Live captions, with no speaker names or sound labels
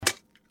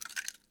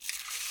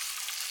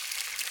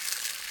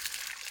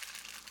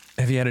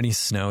Have you had any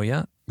snow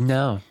yet?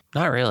 No,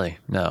 not really.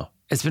 No.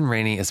 It's been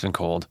rainy. It's been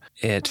cold.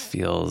 It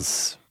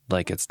feels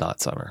like it's not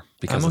summer.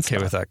 Because I'm okay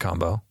with that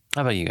combo.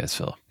 How about you guys,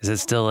 Phil? Is it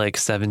still like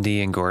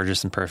 70 and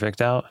gorgeous and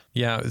perfect out?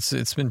 Yeah,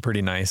 it's been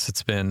pretty nice.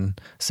 It's been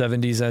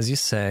 70s, as you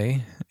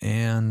say.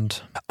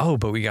 And,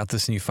 but we got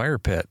this new fire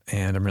pit,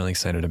 and I'm really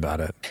excited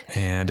about it.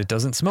 And it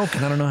doesn't smoke,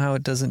 and I don't know how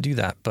it doesn't do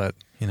that, but,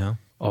 you know.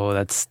 Oh,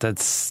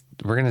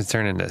 we're going to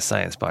turn into a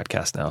science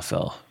podcast now,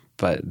 Phil.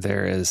 But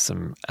there is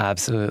some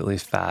absolutely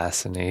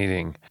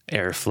fascinating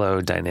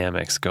airflow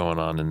dynamics going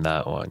on in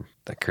that one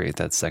that create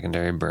that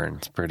secondary burn.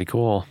 It's pretty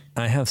cool.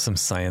 I have some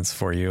science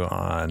for you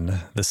on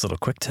this little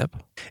quick tip.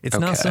 It's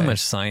not so much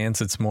science.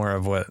 It's more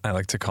of what I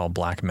like to call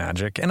black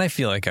magic. And I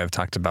feel like I've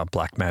talked about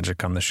black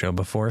magic on the show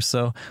before.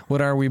 So what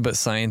are we but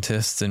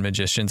scientists and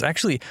magicians?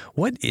 Actually,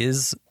 what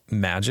is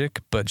magic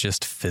but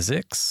just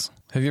physics?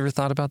 Have you ever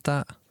thought about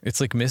that?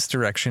 It's like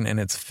misdirection and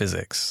it's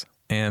physics.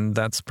 And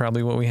that's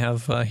probably what we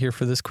have here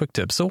for this quick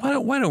tip. So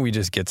why don't we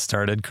just get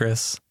started,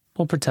 Chris?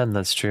 We'll pretend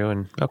that's true.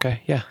 And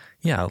okay, yeah.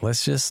 Yeah,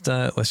 let's just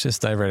dive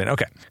right in.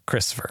 Okay,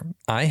 Christopher,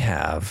 I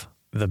have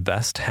the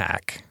best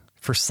hack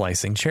for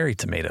slicing cherry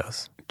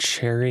tomatoes.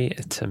 Cherry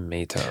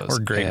tomatoes. Or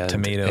grape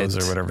tomatoes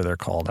or whatever they're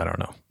called. I don't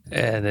know.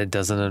 And it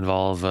doesn't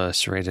involve a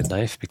serrated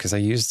knife because I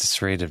used a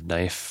serrated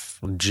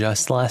knife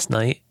just last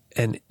night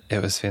and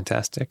it was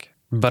fantastic.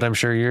 But I'm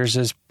sure yours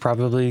is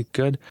probably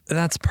good.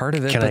 That's part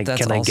of it, can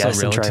that's I also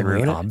guess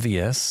relatively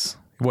obvious.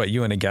 What,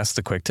 you want to guess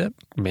the quick tip?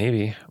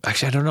 Maybe.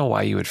 Actually, I don't know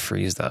why you would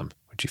freeze them.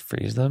 Would you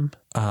freeze them?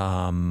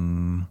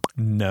 No,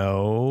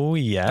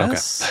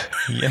 yes.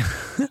 Okay. Yeah.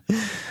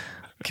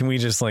 Can we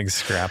just like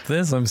scrap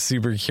this? I'm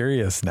super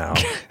curious now.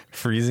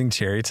 Freezing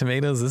cherry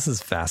tomatoes, this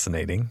is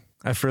fascinating.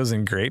 I've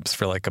frozen grapes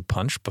for like a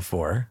punch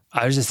before.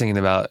 I was just thinking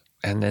about,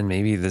 and then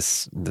maybe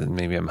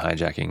I'm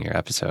hijacking your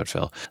episode,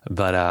 Phil,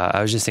 but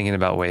I was just thinking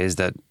about ways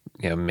that,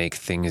 make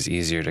things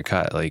easier to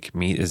cut. Like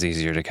meat is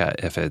easier to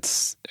cut if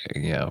it's,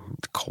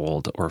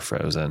 cold or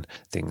frozen.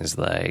 Things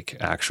like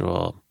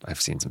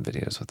I've seen some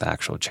videos with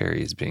actual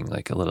cherries being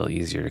like a little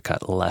easier to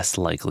cut, less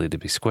likely to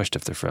be squished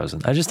if they're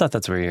frozen. I just thought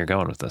that's where you're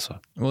going with this one.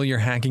 Well, you're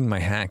hacking my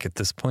hack at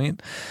this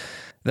point.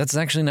 That's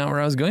actually not where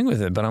I was going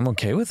with it, but I'm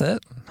okay with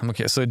it. I'm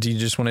okay. So do you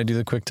just want to do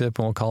the quick tip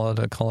and we'll call it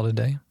a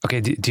day? Okay.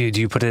 Do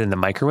you put it in the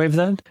microwave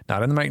then?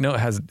 Not in the mic. No,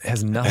 it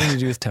has nothing to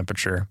do with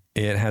temperature.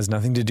 It has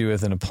nothing to do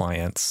with an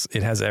appliance.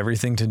 It has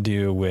everything to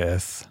do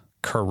with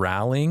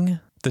corralling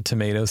the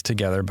tomatoes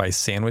together by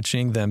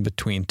sandwiching them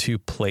between two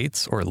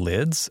plates or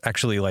lids.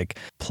 Actually, like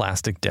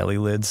plastic deli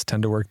lids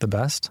tend to work the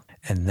best.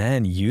 And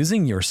then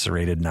using your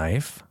serrated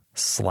knife,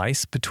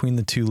 slice between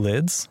the two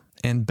lids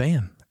and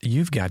bam.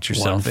 You've got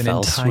yourself an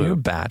entire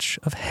batch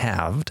of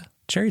halved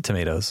cherry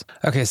tomatoes.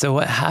 Okay, so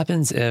what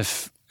happens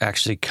if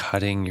actually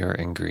cutting your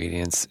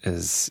ingredients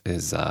is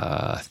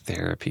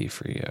therapy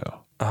for you?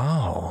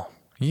 Oh,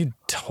 you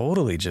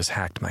totally just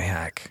hacked my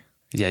hack.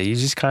 Yeah, you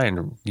kind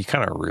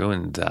of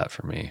ruined that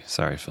for me.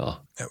 Sorry, Phil.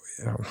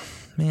 Oh,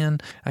 man,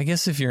 I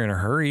guess if you're in a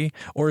hurry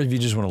or if you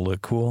just want to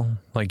look cool,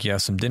 like you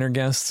have some dinner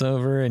guests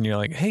over and you're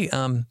like, hey,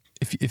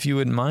 if you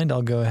wouldn't mind,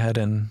 I'll go ahead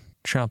and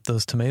chop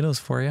those tomatoes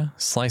for you,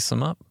 slice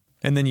them up.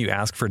 And then you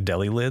ask for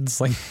deli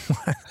lids. Like,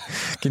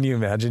 can you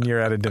imagine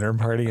you're at a dinner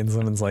party and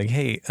someone's like,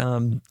 hey,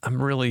 I'm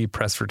really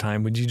pressed for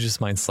time. Would you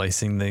just mind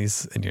slicing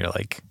these? And you're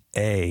like,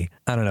 A,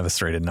 I don't have a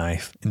serrated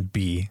knife. And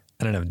B,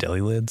 I don't have deli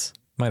lids.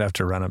 Might have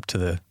to run up to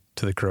the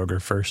Kroger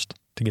first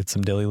to get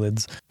some deli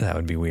lids. That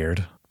would be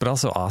weird, but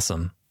also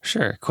awesome.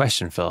 Sure.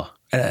 Question, Phil.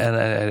 And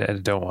I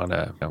don't want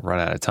to run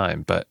out of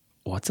time, but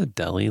what's a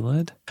deli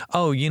lid?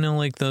 Oh,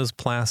 like those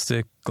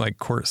plastic, like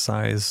quart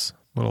size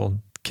little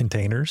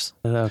containers.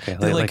 Okay.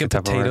 Like a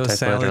potato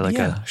salad.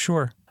 Yeah,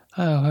 sure.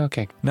 Oh,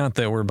 okay. Not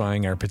that we're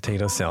buying our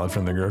potato salad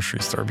from the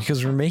grocery store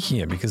because we're making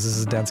it because this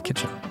is Dad's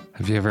kitchen.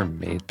 Have you ever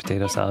made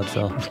potato salad,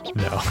 Phil?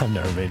 No, I've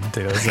never made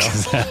potato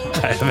salad.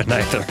 I haven't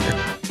either.